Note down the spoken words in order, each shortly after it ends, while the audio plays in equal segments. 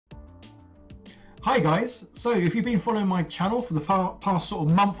Hi guys, so if you've been following my channel for the past sort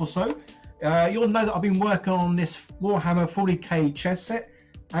of month or so, you'll know that I've been working on this Warhammer 40k chess set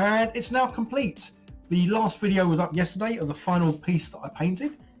and it's now complete. The last video was up yesterday of the final piece that I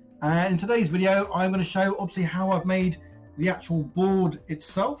painted, and in today's video I'm going to show obviously how I've made the actual board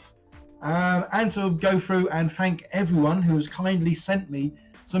itself, and to go through and thank everyone who has kindly sent me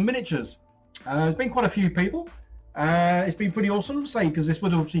some miniatures. There's been quite a few people. It's been pretty awesome, say, because this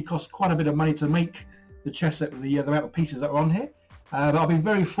would obviously cost quite a bit of money to make the chess set with the amount of pieces that are on here. But I've been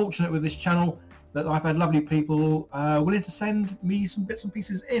very fortunate with this channel that I've had lovely people willing to send me some bits and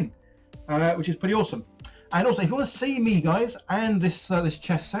pieces in, which is pretty awesome. And also, if you want to see me, guys, and this this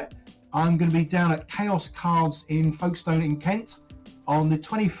chess set, I'm going to be down at Chaos Cards in Folkestone in Kent on the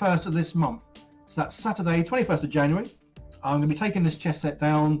 21st of this month. So that's Saturday, 21st of January. I'm going to be taking this chess set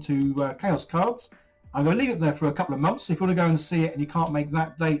down to Chaos Cards. I'm going to leave it there for a couple of months. If you want to go and see it and you can't make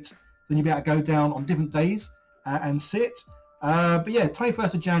that date, then you'll be able to go down on different days and see it. But yeah,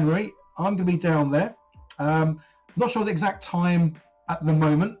 21st of January, I'm going to be down there. Not sure the exact time at the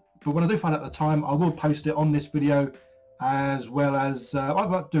moment, but when I do find out the time, I will post it on this video, as well as I'd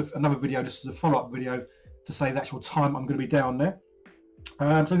like to do another video just as a follow-up video to say the actual time I'm going to be down there. So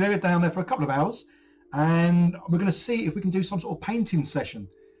I'm going to go down there for a couple of hours, and we're going to see if we can do some sort of painting session.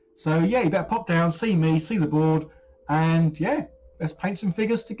 So yeah, you better pop down, see me, see the board, and yeah, let's paint some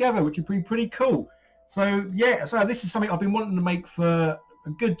figures together, which would be pretty cool. So yeah, so this is something I've been wanting to make for a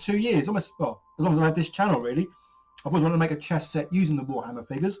good 2 years, almost, well, as long as I had this channel really. I've always wanted to make a chess set using the Warhammer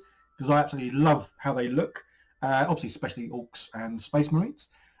figures, because I absolutely love how they look, obviously especially orks and space marines.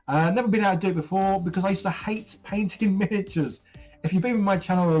 Never been able to do it before because I used to hate painting miniatures. If you've been with my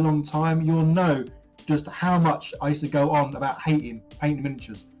channel a long time, you'll know just how much I used to go on about hating painting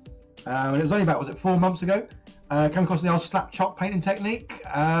miniatures. And it was only about, was it 4 months ago, came across the old slapchop painting technique.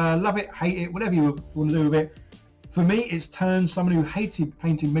 Love it, hate it, whatever you want to do with it. For me, it's turned someone who hated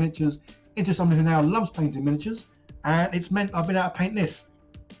painting miniatures into someone who now loves painting miniatures, and it's meant I've been able to paint this.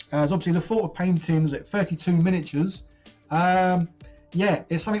 So obviously the thought of painting, was it 32 miniatures, yeah,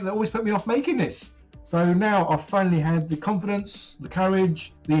 it's something that always put me off making this. So now I've finally had the confidence, the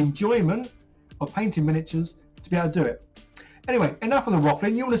courage, the enjoyment of painting miniatures to be able to do it. Anyway, enough of the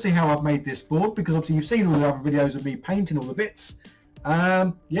waffling. You want to see how I've made this board, because obviously you've seen all the other videos of me painting all the bits.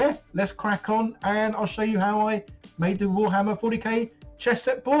 Yeah, let's crack on and I'll show you how I made the Warhammer 40k chess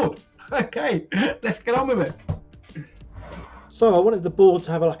set board. Okay, let's get on with it. So I wanted the board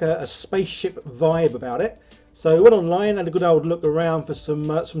to have like a spaceship vibe about it. So I went online, had a good old look around for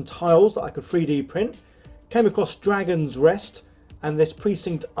some tiles that I could 3D print. Came across Dragon's Rest and this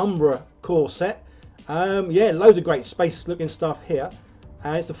Precinct Umbra core set. Yeah, loads of great space looking stuff here.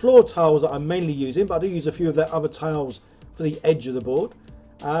 It's the floor tiles that I'm mainly using, but I do use a few of their other tiles for the edge of the board.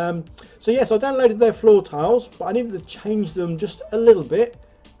 So yeah, so I downloaded their floor tiles, but I needed to change them just a little bit,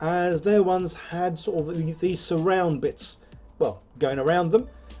 as their ones had sort of these surround bits, well, going around them.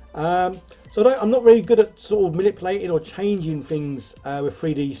 So I'm not really good at sort of manipulating or changing things with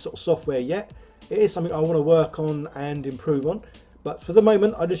 3D sort of software yet. It is something I want to work on and improve on. But for the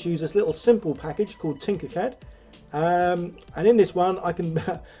moment, I just use this little simple package called Tinkercad, and in this one, I can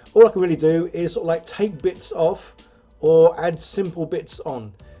all I can really do is sort of like take bits off or add simple bits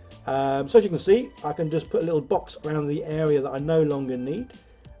on. So as you can see, I can just put a little box around the area that I no longer need,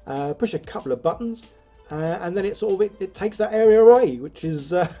 push a couple of buttons, and then it sort of it takes that area away, which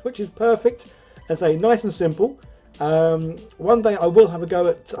is perfect. And say nice and simple. One day I will have a go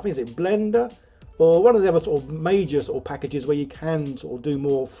at, I think it's Blender, or one of the other sort of major sort of packages where you can sort of do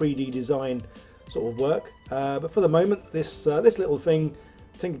more 3D design sort of work. But for the moment, this little thing,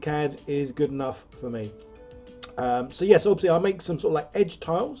 Tinkercad, is good enough for me. So yes, obviously I make some sort of like edge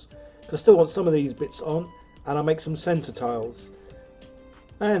tiles, because I still want some of these bits on, and I make some center tiles.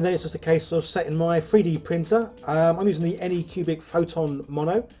 And then it's just a case of setting my 3D printer. I'm using the Anycubic Photon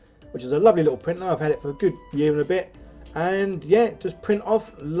Mono, which is a lovely little printer. I've had it for a good year and a bit. And yeah, just print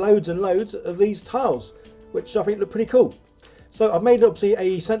off loads and loads of these tiles, which I think look pretty cool. So I've made obviously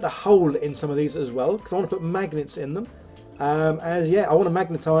a centre hole in some of these as well, because I want to put magnets in them. As yeah, I want to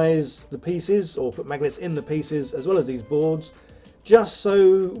magnetise the pieces, or put magnets in the pieces as well as these boards, just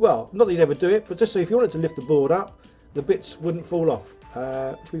so, well, not that you'd ever do it, but just so if you wanted to lift the board up, the bits wouldn't fall off,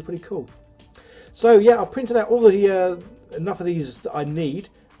 which would be pretty cool. So yeah, I printed out all the enough of these that I need.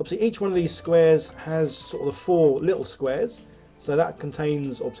 Obviously each one of these squares has sort of the 4 little squares, so that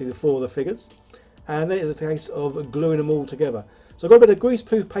contains obviously the 4 of the figures, and then it's a case of gluing them all together. So I've got a bit of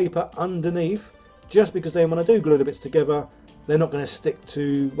greaseproof paper underneath, just because then when I do glue the bits together, they're not going to stick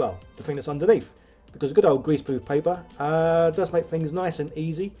to, well, the thing that's underneath, because a good old greaseproof paper does make things nice and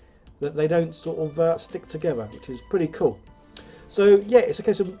easy that they don't sort of stick together, which is pretty cool. So yeah, it's a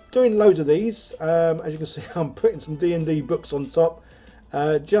case of doing loads of these. As you can see, I'm putting some D&D books on top,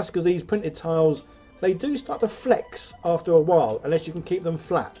 just because these printed tiles, they do start to flex after a while, unless you can keep them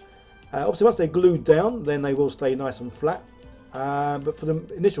flat. Obviously once they're glued down, then they will stay nice and flat. But for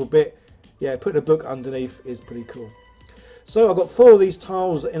the initial bit, yeah, putting a book underneath is pretty cool. So I've got 4 of these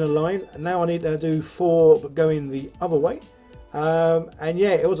tiles in a line, and now I need to do 4 but going the other way. And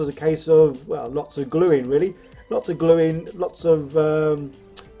yeah, it was a case of, well, lots of gluing really. Lots of gluing, lots of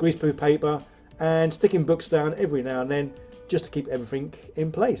greaseproof paper, and sticking books down every now and then just to keep everything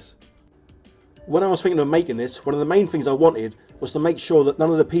in place. When I was thinking of making this, one of the main things I wanted was to make sure that none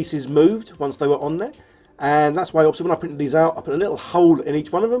of the pieces moved once they were on there. And that's why obviously when I printed these out, I put a little hole in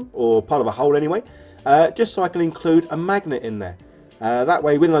each one of them, or part of a hole anyway, just so I can include a magnet in there. That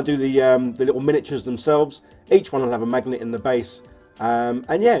way when I do the little miniatures themselves, each one will have a magnet in the base.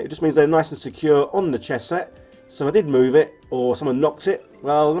 And yeah, it just means they're nice and secure on the chess set. So if I did move it, or someone knocks it,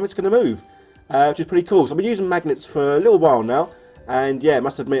 well, then it's going to move, which is pretty cool. So I've been using magnets for a little while now, and yeah, I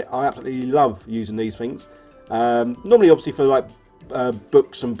must admit, I absolutely love using these things. Normally, obviously, for like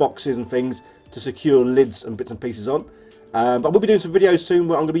books and boxes and things to secure lids and bits and pieces on. But we'll be doing some videos soon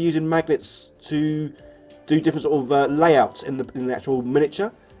where I'm going to be using magnets to do different sort of layouts in the actual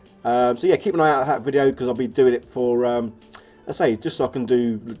miniature. So yeah, keep an eye out for that video, because I'll be doing it for, I say, just so I can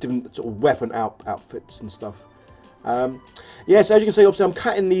do different sort of weapon outfits and stuff. Yeah, so as you can see, obviously I'm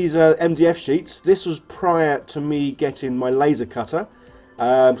cutting these MDF sheets. This was prior to me getting my laser cutter.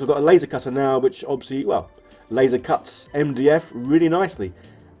 So I've got a laser cutter now, which obviously, well, laser cuts MDF really nicely.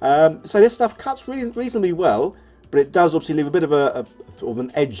 So this stuff cuts really reasonably well, but it does obviously leave a bit of a sort of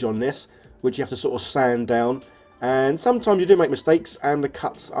an edge on this, which you have to sort of sand down. And sometimes you do make mistakes and the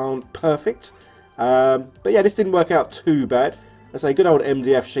cuts aren't perfect. But yeah, this didn't work out too bad. Let's say good old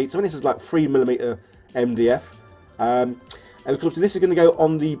MDF sheets. I mean, this is like 3mm MDF. And of course this is going to go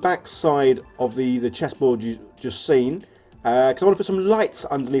on the back side of the chessboard you just seen, because I want to put some lights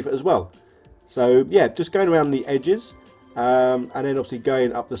underneath it as well. So yeah, just going around the edges, and then obviously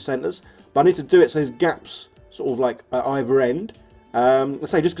going up the centres. But I need to do it so there's gaps sort of like at either end. Let's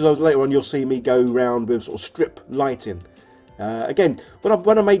say just because later on you'll see me go around with sort of strip lighting. Again,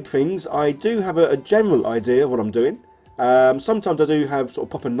 when I make things, I do have a general idea of what I'm doing. Sometimes I do have sort of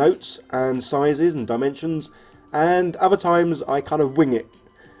proper notes and sizes and dimensions, and other times I kind of wing it.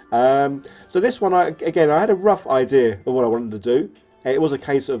 So this one, again, I had a rough idea of what I wanted to do. It was a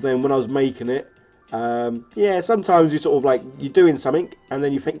case of then when I was making it, yeah, sometimes you sort of like, you're doing something and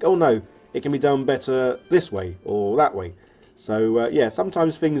then you think, oh no, it can be done better this way or that way. So yeah,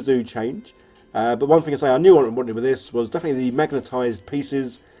 sometimes things do change. But one thing I say I knew what I wanted with this was definitely the magnetised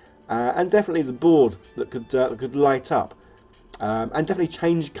pieces, and definitely the board that could light up, and definitely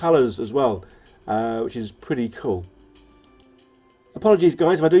change colours as well. Which is pretty cool. Apologies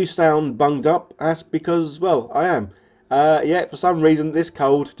guys if I do sound bunged up, that's because, well, I am. Yeah, for some reason this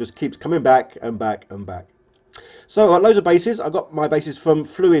cold just keeps coming back and back and back. So I've got loads of bases. I've got my bases from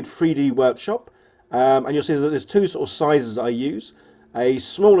Fluid 3D Workshop, and you'll see that there's 2 sort of sizes I use. A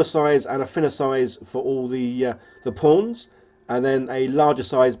smaller size and a thinner size for all the pawns, and then a larger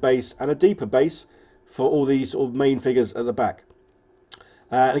size base and a deeper base for all the sort of main figures at the back.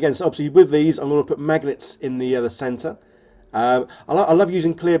 And again, so obviously with these, I'm going to put magnets in the centre. I love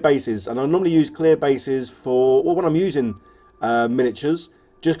using clear bases, and I normally use clear bases for, well, when I'm using miniatures,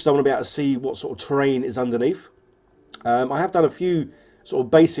 just because I want to be able to see what sort of terrain is underneath. I have done a few sort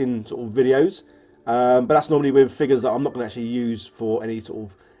of basing sort of videos, but that's normally with figures that I'm not going to actually use for any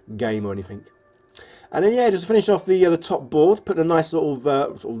sort of game or anything. And then yeah, just to finish off the top board, put a nice sort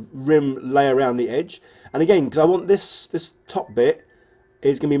of rim layer around the edge. And again, because I want this top bit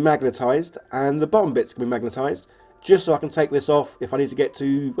is going to be magnetised, and the bottom bit's going to be magnetised, just so I can take this off if I need to get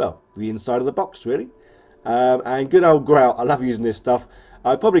to, well, the inside of the box really. And good old grout, I love using this stuff.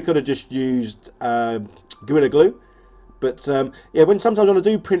 I probably could have just used Gorilla Glue, but yeah, sometimes when I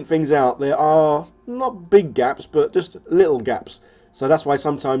do print things out, there are not big gaps, but just little gaps. So that's why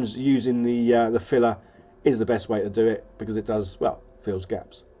sometimes using the filler is the best way to do it, because it does, well, fills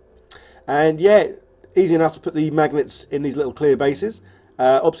gaps. And yeah, easy enough to put the magnets in these little clear bases.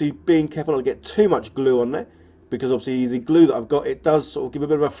 Obviously being careful not to get too much glue on there, because obviously the glue that I've got, it does sort of give a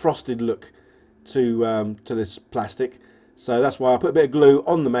bit of a frosted look to this plastic. So that's why I put a bit of glue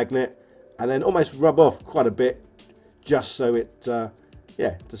on the magnet and then almost rub off quite a bit, just so it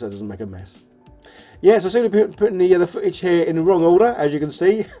yeah, just so it doesn't make a mess. Yeah, so simply putting the footage here in the wrong order, as you can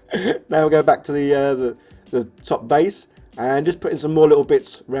see. Now we'll go back to the top base and just putting some more little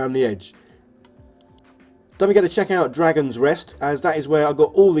bits around the edge. Don't forget to check out Dragon's Rest, as that is where I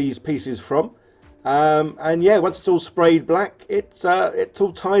got all these pieces from. And yeah, once it's all sprayed black, it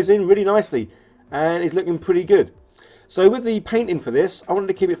all ties in really nicely, and it's looking pretty good. So with the painting for this, I wanted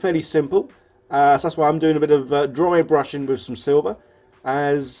to keep it fairly simple, so that's why I'm doing a bit of dry brushing with some silver,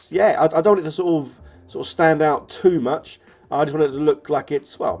 as yeah, I don't want it to sort of stand out too much. I just want it to look like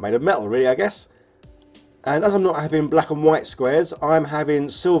it's, well, made of metal really, I guess. And as I'm not having black and white squares, I'm having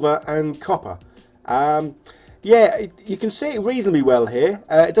silver and copper. Yeah, you can see it reasonably well here.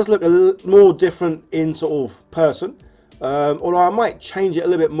 It does look a more different in sort of person, although I might change it a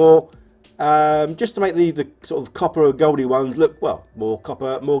little bit more, just to make the sort of copper or goldy ones look, well, more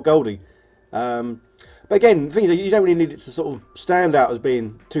copper, more goldy. But again, the thing is, you don't really need it to sort of stand out as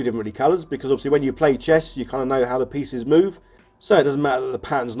being two different colours, because obviously when you play chess, you kind of know how the pieces move, so it doesn't matter that the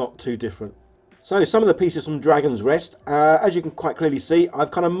pattern's not too different. So some of the pieces from Dragon's Rest, as you can quite clearly see,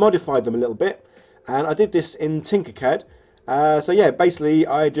 I've kind of modified them a little bit, and I did this in Tinkercad. So yeah, basically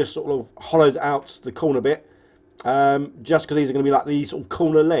I just sort of hollowed out the corner bit, just because these are going to be like these sort of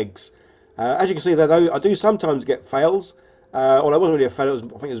corner legs. As you can see there though, I do sometimes get fails. Although it wasn't really a fail, I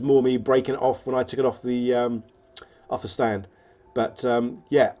think it was more me breaking it off when I took it off the stand. But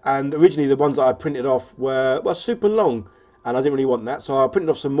yeah, and originally the ones that I printed off were super long, and I didn't really want that, so I printed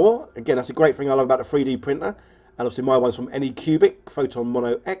off some more. Again, that's a great thing I love about the 3D printer, and obviously my one's from Anycubic Photon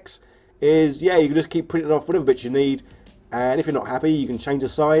Mono X, is yeah, you can just keep printing off whatever bits you need, and if you're not happy, you can change the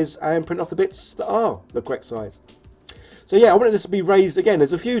size and print off the bits that are the correct size. So yeah, I wanted this to be raised again.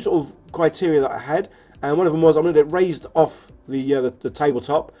 There's a few sort of criteria that I had, and one of them was I wanted it raised off the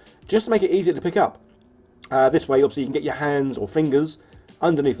tabletop, just to make it easier to pick up. This way, obviously, you can get your hands or fingers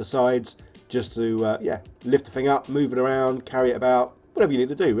underneath the sides, just to yeah, lift the thing up, move it around, carry it about, whatever you need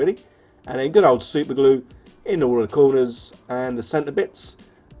to do, really. And then good old super glue in all of the corners and the centre bits.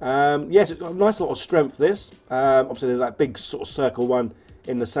 Yes, it's got a nice lot of strength, this. Obviously, there's that big sort of circle one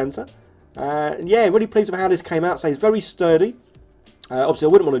in the centre. And yeah, really pleased with how this came out. So it's very sturdy. Obviously, I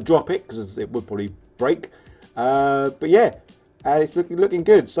wouldn't want to drop it because it would probably break. But yeah, and it's looking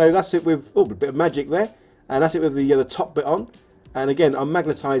good. So that's it with a bit of magic there, and that's it with the top bit on. And again, I'm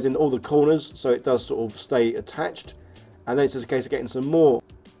magnetising all the corners so it does sort of stay attached. And then it's just a case of getting some more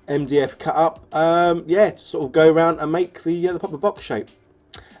MDF cut up, yeah, to sort of go around and make the proper box shape.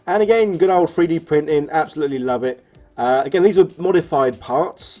 And again, good old 3D printing, absolutely love it. Again, these were modified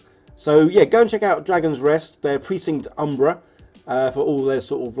parts. So yeah, go and check out Dragon's Rest, their Precinct Umbra, for all their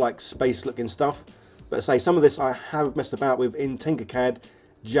sort of like space looking stuff. But say some of this I have messed about with in Tinkercad,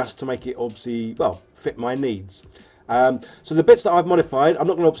 just to make it obviously, well, fit my needs. So the bits that I've modified, I'm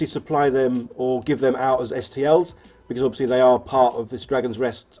not going to obviously supply them or give them out as STLs, because obviously they are part of this Dragon's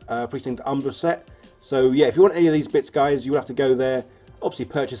Rest Precinct Umbra set. So yeah, if you want any of these bits, guys, you will have to go there, obviously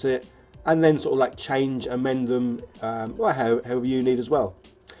purchase it, and then sort of like change, amend them, well, however you need as well.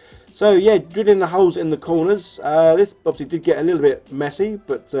 So yeah, drilling the holes in the corners. This obviously did get a little bit messy,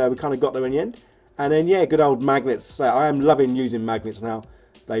 but we kind of got there in the end. And then yeah, good old magnets. So I am loving using magnets now.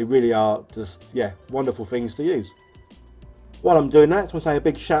 They really are just, yeah, wonderful things to use. While I'm doing that, I just want to say a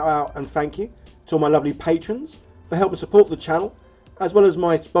big shout out and thank you to all my lovely patrons for helping support the channel, as well as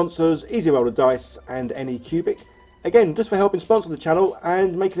my sponsors Easy Roll of Dice and Anycubic. Again, just for helping sponsor the channel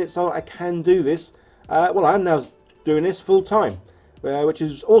and making it so I can do this. Well, I am now doing this full time, which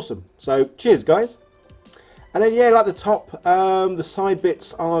is awesome. So cheers, guys. And then yeah, like the top, the side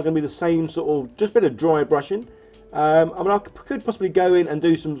bits are going to be the same sort of, just a bit of dry brushing. I mean, I could possibly go in and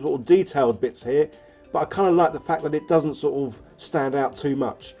do some sort of detailed bits here, but I kind of like the fact that it doesn't sort of stand out too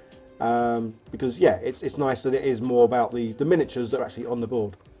much, because yeah, it's nice that it is more about the miniatures that are actually on the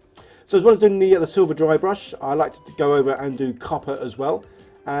board. So as well as doing the silver dry brush, I like to go over and do copper as well,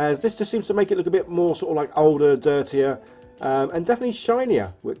 as this just seems to make it look a bit more sort of like older, dirtier, and definitely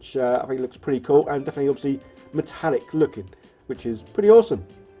shinier, which I think looks pretty cool, and definitely obviously metallic looking, which is pretty awesome.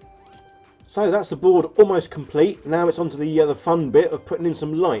 So that's the board almost complete. Now it's onto the fun bit of putting in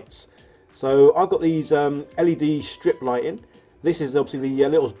some lights. So I've got these LED strip lighting. This is obviously the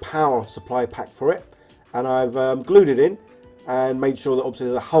little power supply pack for it, and I've glued it in and made sure that obviously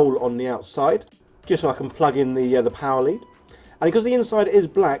there's a hole on the outside, just so I can plug in the power lead. And because the inside is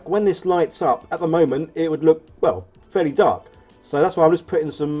black, when this lights up, at the moment it would look, well, fairly dark. So that's why I'm just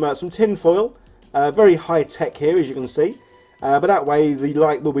putting some tin foil, very high tech here, as you can see. But that way the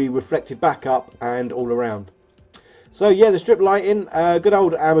light will be reflected back up and all around. So yeah, the strip lighting, good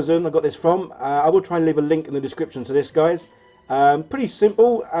old Amazon I got this from. I will try and leave a link in the description to this, guys. Pretty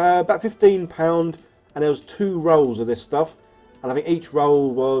simple, about £15, and there was 2 rolls of this stuff, and I think each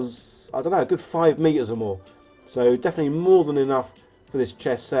roll was, I don't know, a good 5 meters or more. So definitely more than enough for this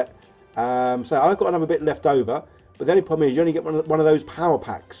chess set. So I've got another bit left over, but the only problem is you only get one of those power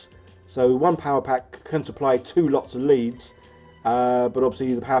packs. So one power pack can supply 2 lots of leads, but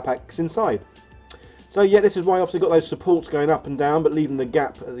obviously the power pack's inside. So yeah, this is why I obviously got those supports going up and down, but leaving the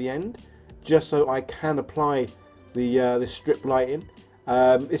gap at the end, just so I can apply the this strip lighting.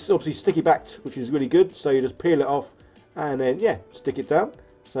 It's obviously sticky backed, which is really good. So you just peel it off and then yeah, stick it down,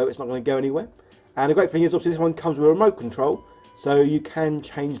 so it's not going to go anywhere. And the great thing is obviously this one comes with a remote control, so you can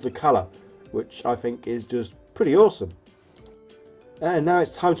change the colour, which I think is just pretty awesome. And now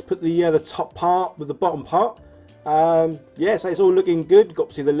it's time to put the top part with the bottom part. Yeah, so it's all looking good. You've got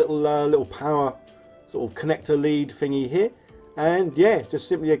obviously the little power sort of connector lead thingy here, and yeah, just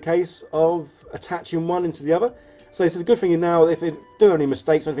simply a case of attaching one into the other. So it's a good thing now, if it do any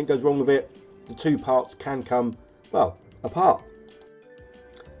mistakes or anything goes wrong with it, the 2 parts can come, well, apart.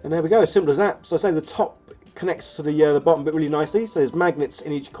 And there we go, as simple as that. So I say the top connects to the bottom bit really nicely, so there's magnets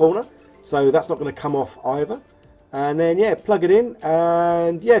in each corner, so that's not going to come off either. And then yeah, plug it in,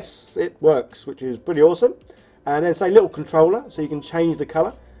 and yes, it works, which is pretty awesome. And then say little controller, so you can change the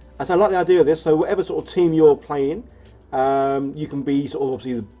colour. And so I like the idea of this, so whatever sort of team you're playing, you can be sort of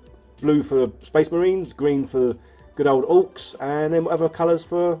obviously blue for Space Marines, green for good old orks, and then whatever colours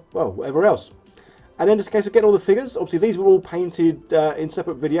for, well, whatever else. And then just in case of getting all the figures, obviously these were all painted in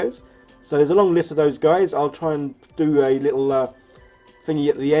separate videos, so there's a long list of those guys. I'll try and do a little thingy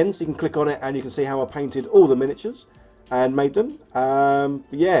at the end, so you can click on it and you can see how I painted all the miniatures and made them.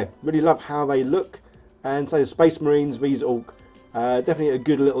 But yeah, really love how they look, and so the Space Marines vs Ork, definitely a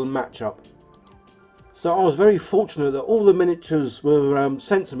good little matchup. So I was very fortunate that all the miniatures were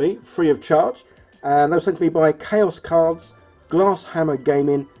sent to me free of charge. They were sent to me by Chaos Cards, Glasshammer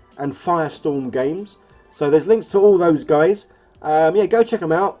Gaming and Firestorm Games. So there's links to all those guys. Yeah, go check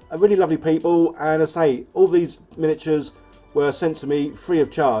them out. Really lovely people, and as I say, all these miniatures were sent to me free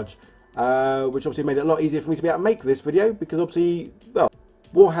of charge, which obviously made it a lot easier for me to be able to make this video, because obviously, well,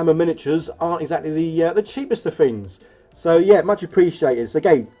 Warhammer miniatures aren't exactly the cheapest of things. So yeah, much appreciated. So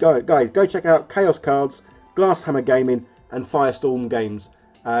guys, go check out Chaos Cards, Glasshammer Gaming and Firestorm Games,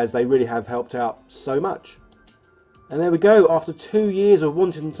 as they really have helped out so much. And there we go, after 2 years of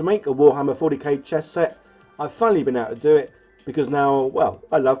wanting to make a Warhammer 40k chess set, I've finally been able to do it, because now, well,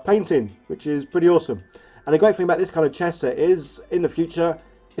 I love painting, which is pretty awesome. And the great thing about this kind of chess set is, in the future,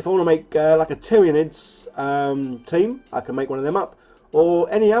 if I want to make like a Tyranids team, I can make one of them up,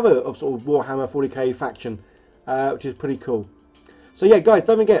 or any other of sort of Warhammer 40k faction, which is pretty cool. So yeah guys,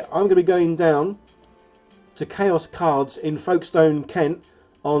 don't forget, I'm going to be going down to Chaos Cards in Folkestone, Kent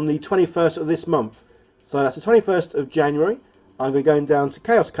on the 21st of this month. So that's the 21st of January. I'm going to be going down to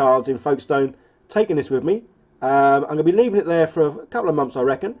Chaos Cards in Folkestone, taking this with me. I'm going to be leaving it there for a couple of months, I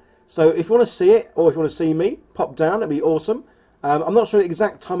reckon. So if you want to see it, or if you want to see me, pop down, that'd be awesome. I'm not sure the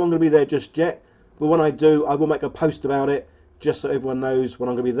exact time I'm going to be there just yet, but when I do, I will make a post about it, just so everyone knows when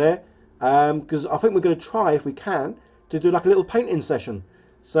I'm going to be there. Because I think we're going to try, if we can, to do like a little painting session.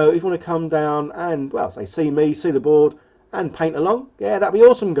 So if you want to come down and, well, say see me, see the board, and paint along, yeah, that'd be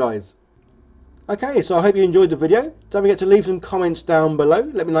awesome, guys. Okay, so I hope you enjoyed the video. Don't forget to leave some comments down below.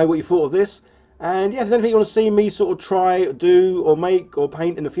 Let me know what you thought of this. And yeah, if there's anything you want to see me sort of try, do, or make, or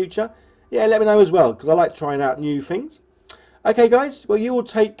paint in the future, yeah, let me know as well, because I like trying out new things. Okay, guys, well, you all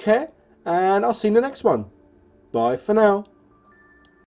take care, and I'll see you in the next one. Bye for now.